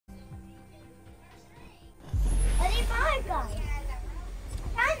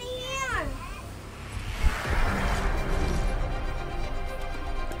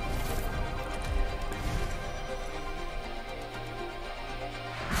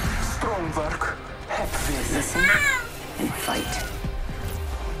Homework. Listen and fight.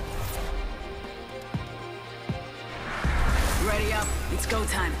 Ready up. It's go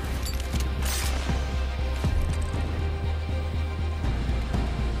time.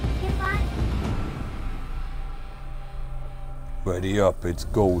 Ready up, it's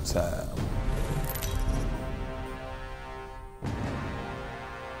go time.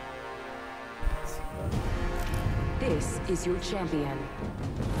 This is your champion.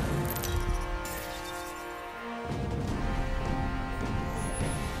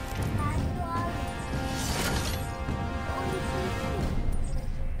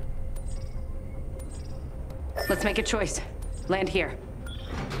 Let's make a choice. Land here.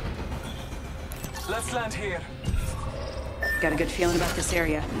 Let's land here. Got a good feeling about this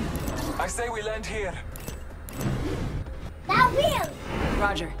area. I say we land here. That wheel!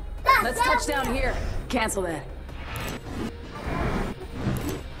 Roger. Let's touch down here. Cancel that.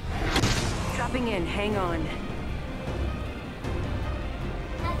 Dropping in, hang on.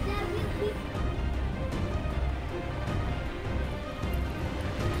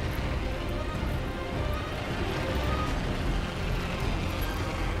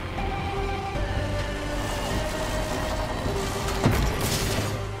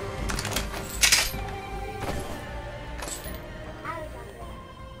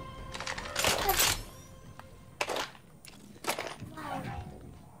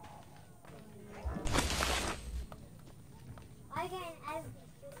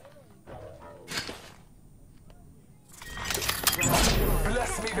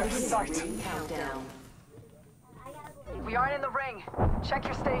 Bless me with sight. Countdown. We aren't in the ring. Check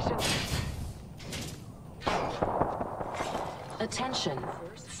your station. Attention.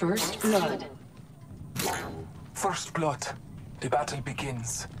 First blood. First blood. The battle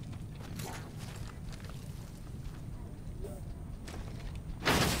begins.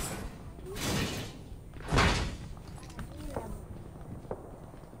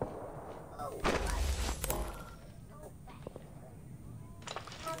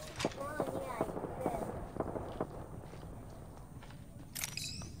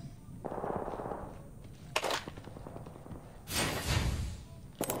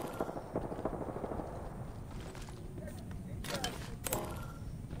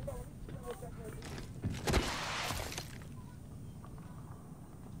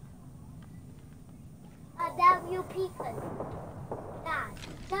 W people. Dad,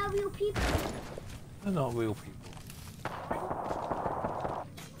 W people. They're not real people.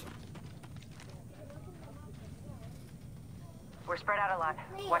 We're spread out a lot.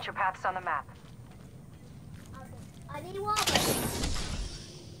 Watch your paths on the map. I need water.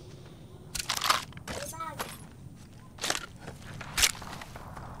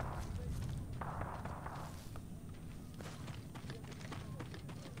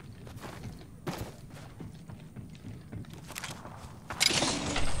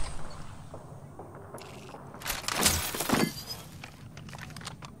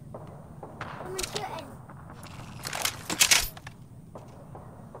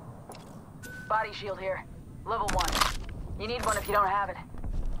 Body shield here. Level 1. You need one if you don't have it.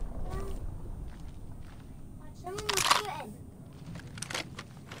 Someone was shooting.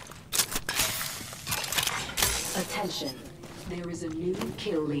 Attention. There is a new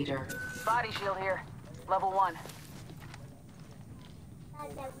kill leader. Body shield here. Level 1. Dad,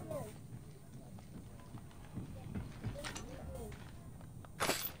 that wheel.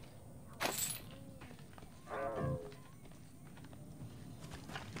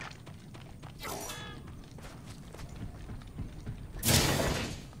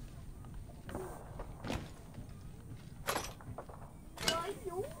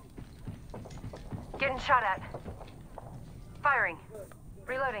 Getting shot at. Firing.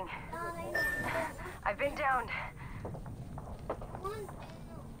 Reloading. I've been downed.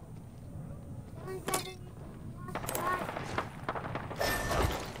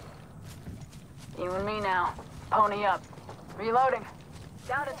 You and me now. Pony up. Reloading.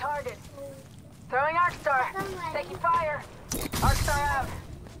 Down to target. Throwing Arcstar. Taking fire. Arcstar out.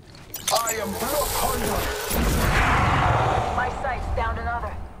 I am Blood Hunter. My sight's downed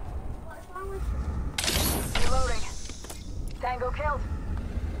another. Reloading. Tango killed.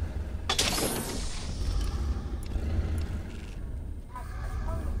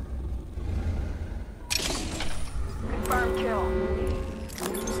 Confirmed kill.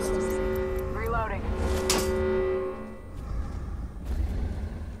 Reloading.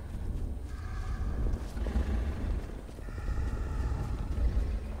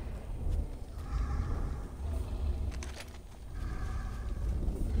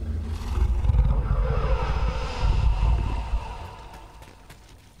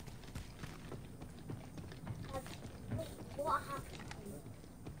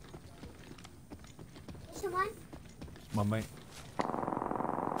 my mate.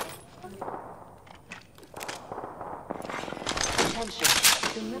 Attention,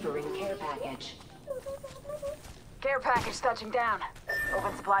 delivering care package. Care package touching down.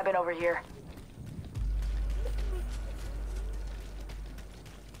 Open supply bin over here.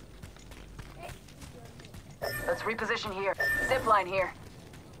 Let's reposition here. Zip line here.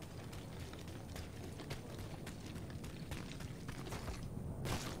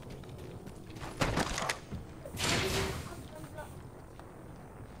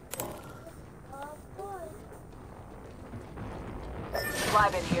 Supply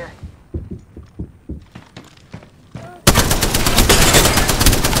bin here.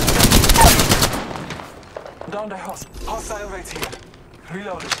 Down the hostile right here.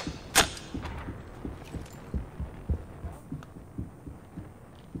 Reloading.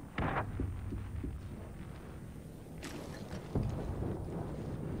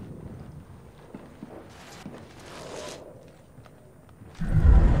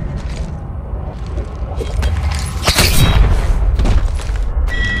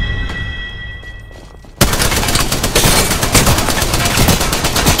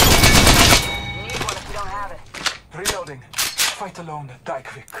 Reloading. Fight alone, die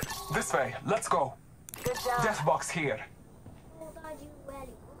quick. This way, let's go. Good job. Death box here. Hold on, you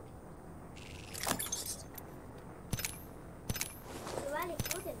ready? You ready?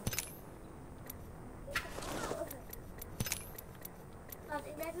 Open.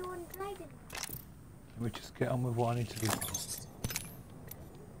 Is everyone excited? Let me just get on with what I need to do.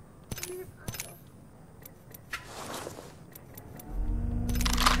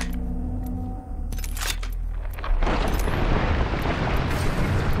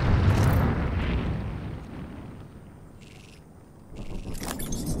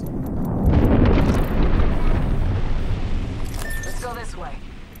 Let's go this way.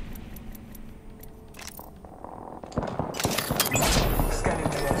 Scanning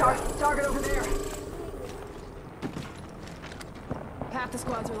the area. Target over there. Half the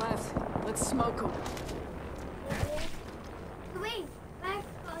squads are left. Let's smoke them. Wait, back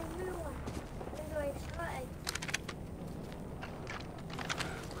on new one. When do I try?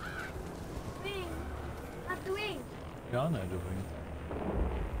 Wing, not the wing. Yeah, I know the ring.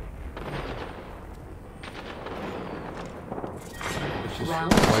 Let's just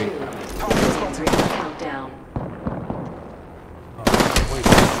Round wait. 2. Target spotted. Countdown. Oh, wait.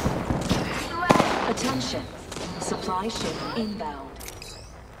 Attention, supply ship inbound.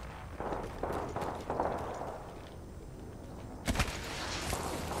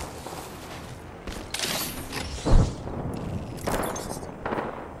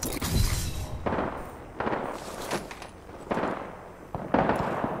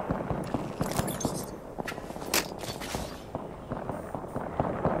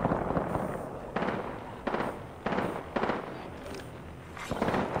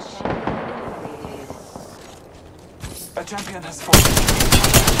 A champion has fallen.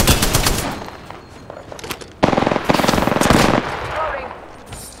 Loading.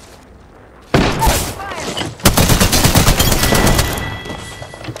 Fire!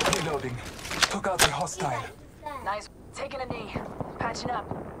 Reloading. Took out the hostile. Nice. Taking a knee. Patching up.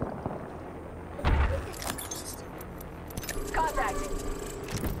 Contact.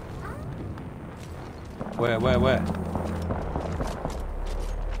 Where? The wing.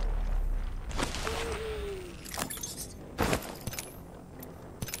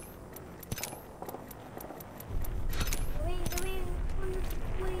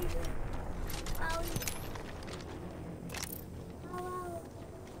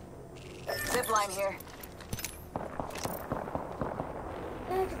 Zip line here.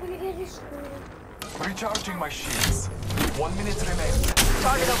 That's gonna get destroyed. Recharging my shields. 1 minute remaining.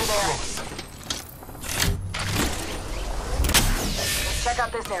 Target over there. Close. Let's check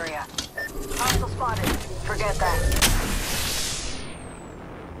out this area. Hostile spotted. Forget that.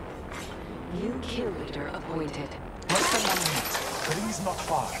 New kill leader appointed. Less than 1 minute. The ring is not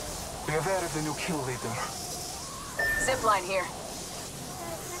far. Be aware of the new kill leader. Zip line here.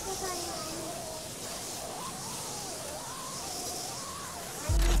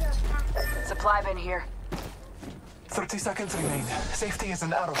 Supply bin here. 30 seconds remain. Safety is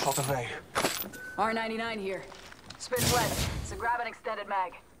an arrow shot away. R99 here. Spit wet, so grab an extended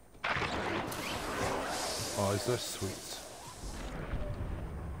mag. Oh, is this sweet?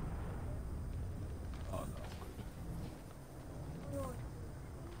 Oh no.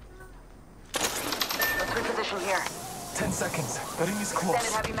 Let's reposition here. 10 seconds. The ring is Extended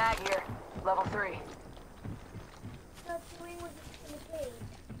close. heavy mag here. Level 3.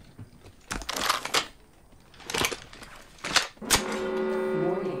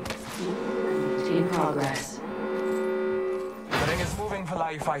 Warning. In progress.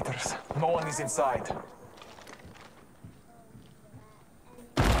 TIE fighters. No one is inside.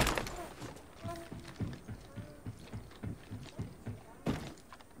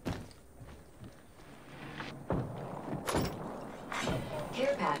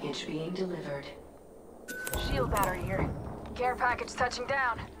 Care package being delivered. Shield battery here. Care package touching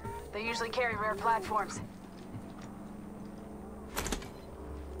down. They usually carry rare platforms.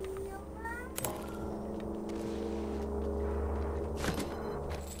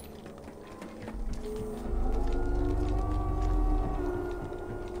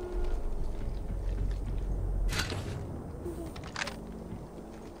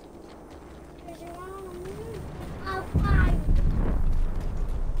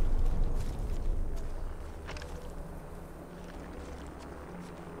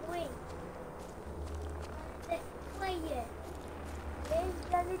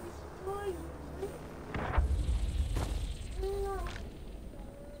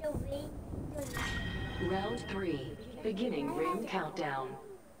 Round 3. Beginning ring countdown.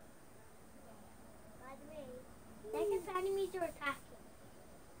 By the way, seconds enemies are attacking.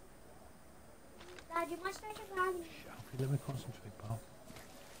 Dad, you must take a rally. Let me concentrate, pal.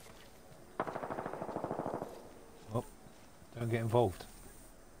 Oh, don't get involved.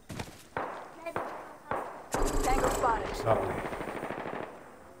 Tango spotted. Exactly.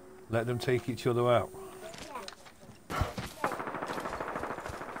 Let them take each other out.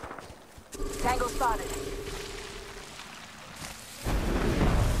 Tango spotted.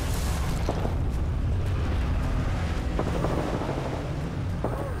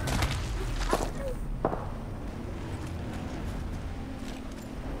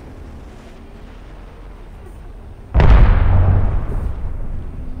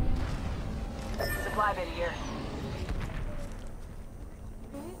 Supply bin here.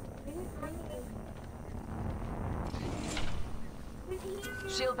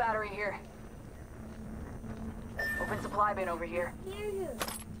 Shield battery here. Open supply bin over here.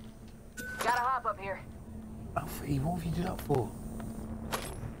 Gotta hop up here. Alfie, what have you done that for?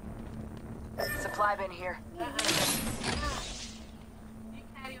 Supply bin here.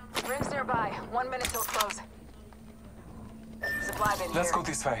 Rings nearby. 1 minute till close. Supply bin here. Let's go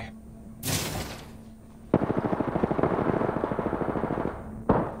this way.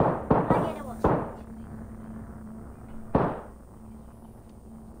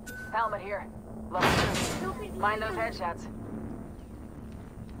 Helmet here. Level 2. Mind those headshots.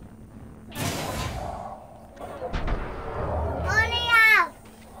 Only out!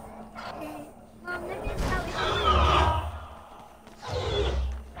 Mom, look at how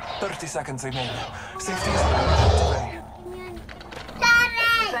 30 seconds remain. Safety is away.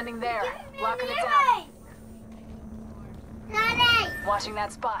 Daddy! Sending there. Locking it down. Daddy! Watching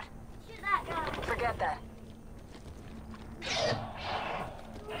that spot. Shoot that guy. Forget that.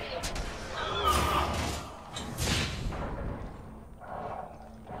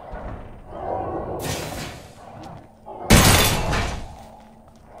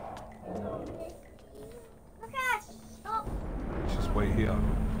 Okay, stop. Just wait here.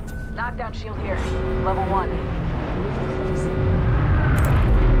 Knockdown shield here. Level 1.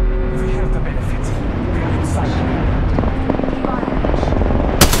 We have the benefits. We are inside. Keep on it.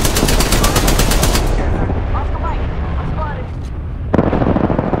 Off the mic. I'm spotted.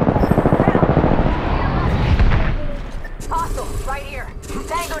 Hostile. Right here.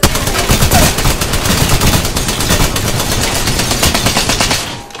 Tango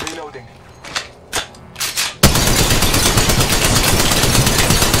Reloading.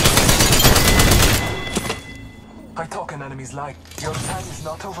 I talk an enemy's life. Your time is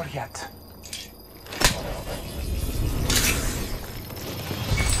not over yet.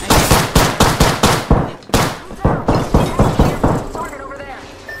 target over there.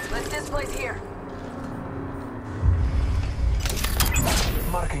 Let's displace here.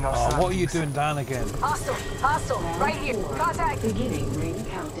 Marking our Oh, what are you surroundings. doing down again? Hostile. Hostile. Right here. Contact. Beginning ring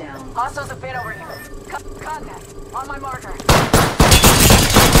countdown. Hostiles have been over here. Contact. On my marker.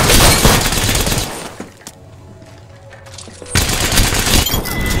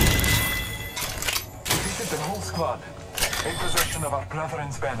 Defeated the whole squad. In possession of our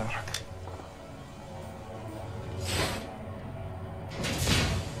brethren's banner.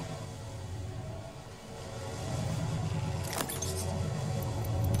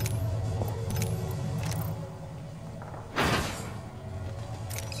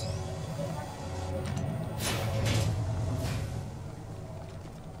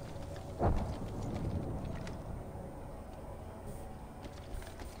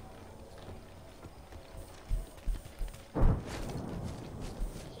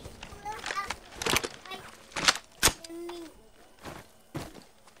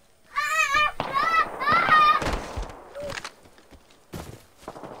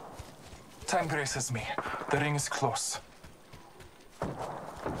 Time braces me. The ring is close.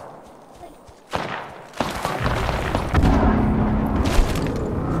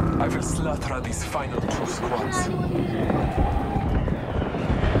 I will slaughter these final 2 squads.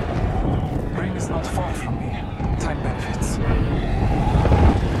 Ring is not far from me. Time benefits.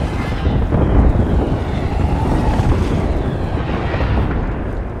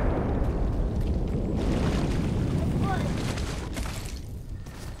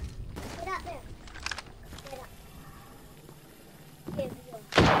 Get up there. Get up. Here we go.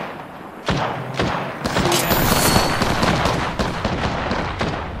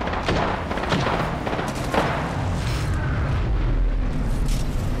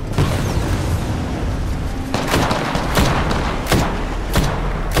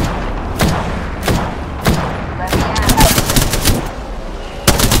 Let me at it.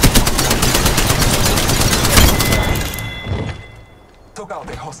 Took out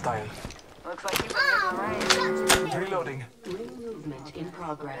a hostile. Looks like you've been hitting the range. Reloading. Ring movement in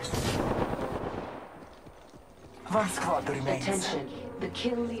progress. 1 squad remains. Attention. The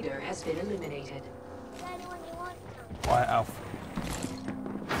kill leader has been eliminated. Is that the one you want? White Alpha.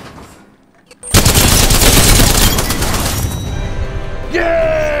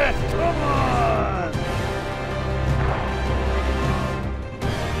 Yeah! Come on!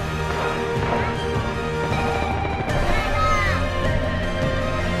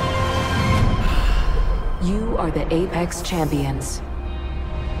 You are the Apex Champions.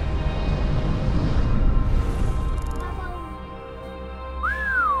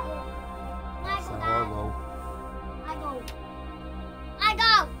 Hello. I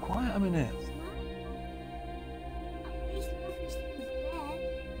go. Quiet a minute. At least Murphy's dead.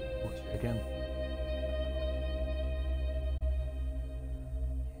 Watch it again.